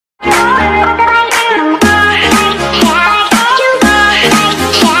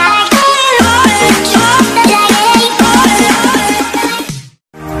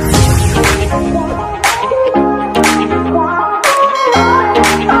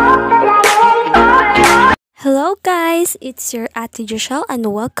guys, it's your Ate Joshelle and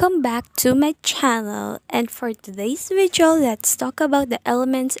welcome back to my channel. And for today's video, let's talk about the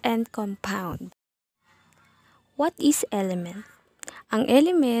elements and compound. What is element? Ang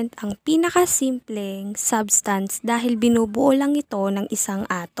element ang pinakasimpleng substance dahil binubuo lang ito ng isang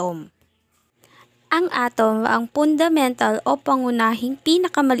atom. Ang atom ang fundamental o pangunahing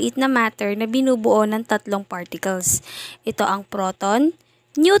pinakamaliit na matter na binubuo ng tatlong particles. Ito ang proton,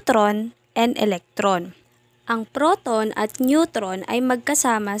 neutron, and electron. Ang proton at neutron ay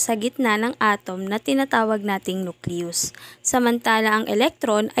magkasama sa gitna ng atom na tinatawag nating nucleus. Samantala ang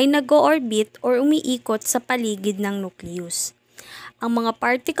electron ay nag-orbit or umiikot sa paligid ng nucleus. Ang mga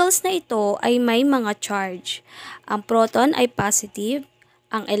particles na ito ay may mga charge. Ang proton ay positive,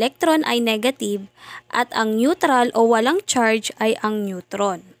 ang electron ay negative, at ang neutral o walang charge ay ang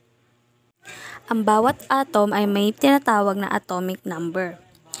neutron. Ang bawat atom ay may tinatawag na atomic number.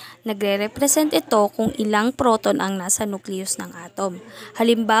 Nagre-represent ito kung ilang proton ang nasa nucleus ng atom.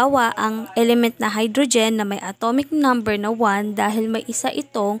 Halimbawa, ang element na hydrogen na may atomic number na 1 dahil may isa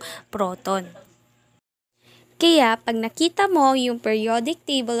itong proton. Kaya, pag nakita mo yung periodic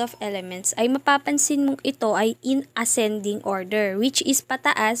table of elements, ay mapapansin mong ito ay in ascending order, which is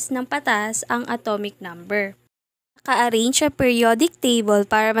pataas ng pataas ang atomic number. Naka-arrange ang periodic table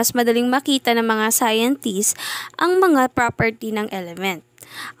para mas madaling makita ng mga scientists ang mga property ng element.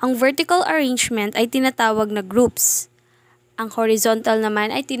 Ang vertical arrangement ay tinatawag na groups. Ang horizontal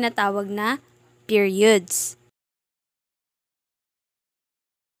naman ay tinatawag na periods.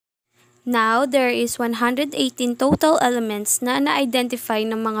 Now, there is 118 total elements na na-identify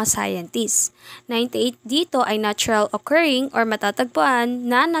ng mga scientists. 98 dito ay natural occurring or matatagpuan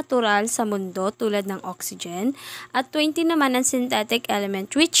na natural sa mundo tulad ng oxygen at 20 naman ang synthetic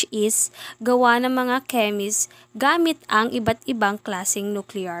element which is gawa ng mga chemists gamit ang iba't ibang klaseng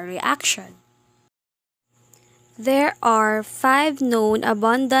nuclear reaction. There are 5 known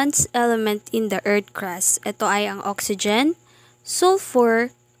abundance element in the earth crust. Ito ay ang oxygen,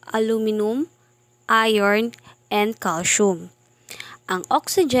 sulfur, aluminum, iron, and calcium. Ang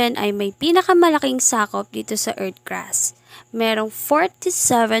oxygen ay may pinakamalaking sakop dito sa earth crust. Merong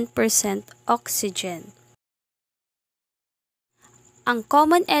 47% oxygen. Ang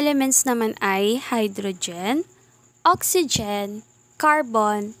common elements naman ay hydrogen, oxygen,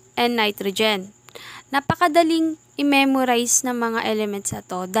 carbon, and nitrogen. Napakadaling i-memorize ng mga elements na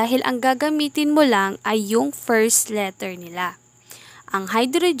to dahil ang gagamitin mo lang ay yung first letter nila. Ang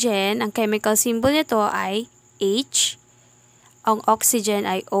hydrogen, ang chemical symbol nito ay H, ang oxygen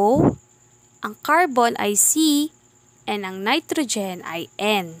ay O, ang carbon ay C, and ang nitrogen ay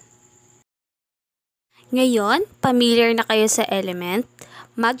N. Ngayon, familiar na kayo sa element,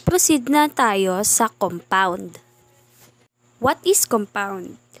 mag-proceed na tayo sa compound. What is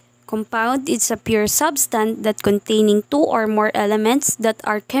compound? Compound is a pure substance that containing 2 or more elements that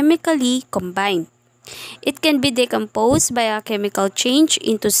are chemically combined. It can be decomposed by a chemical change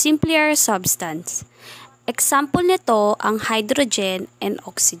into simpler substance. Example nito ang hydrogen and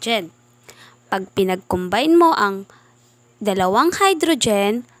oxygen. Pag pinag-combine mo ang dalawang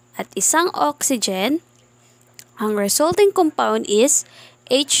hydrogen at isang oxygen, ang resulting compound is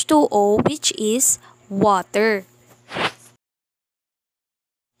H2O which is water.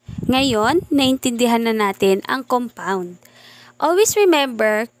 Ngayon, naintindihan na natin ang compound. Always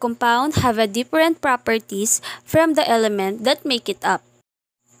remember, compound have a different properties from the element that make it up.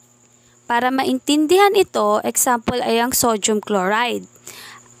 Para maintindihan ito, example ay ang sodium chloride.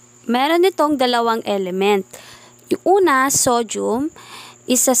 Meron itong dalawang element. Yung una, sodium,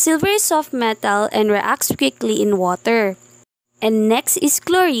 is a silvery soft metal and reacts quickly in water. And next is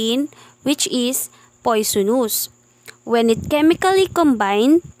chlorine, which is poisonous. When it chemically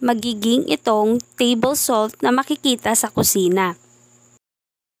combined, magiging itong table salt na makikita sa kusina.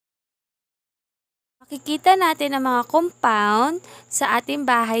 Makikita natin ang mga compound sa ating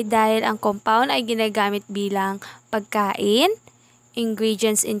bahay dahil ang compound ay ginagamit bilang pagkain,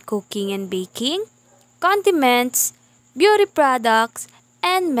 ingredients in cooking and baking, condiments, beauty products,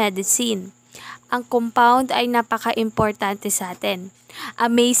 and medicine. Ang compound ay napaka-importante sa atin.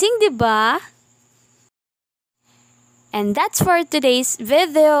 Amazing, 'di ba? And that's for today's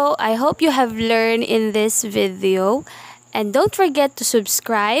video. I hope you have learned in this video. And don't forget to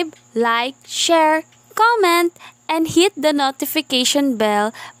subscribe, like, share, comment, and hit the notification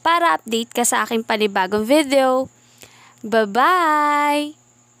bell para update ka sa aking panibagong video. Bye-bye!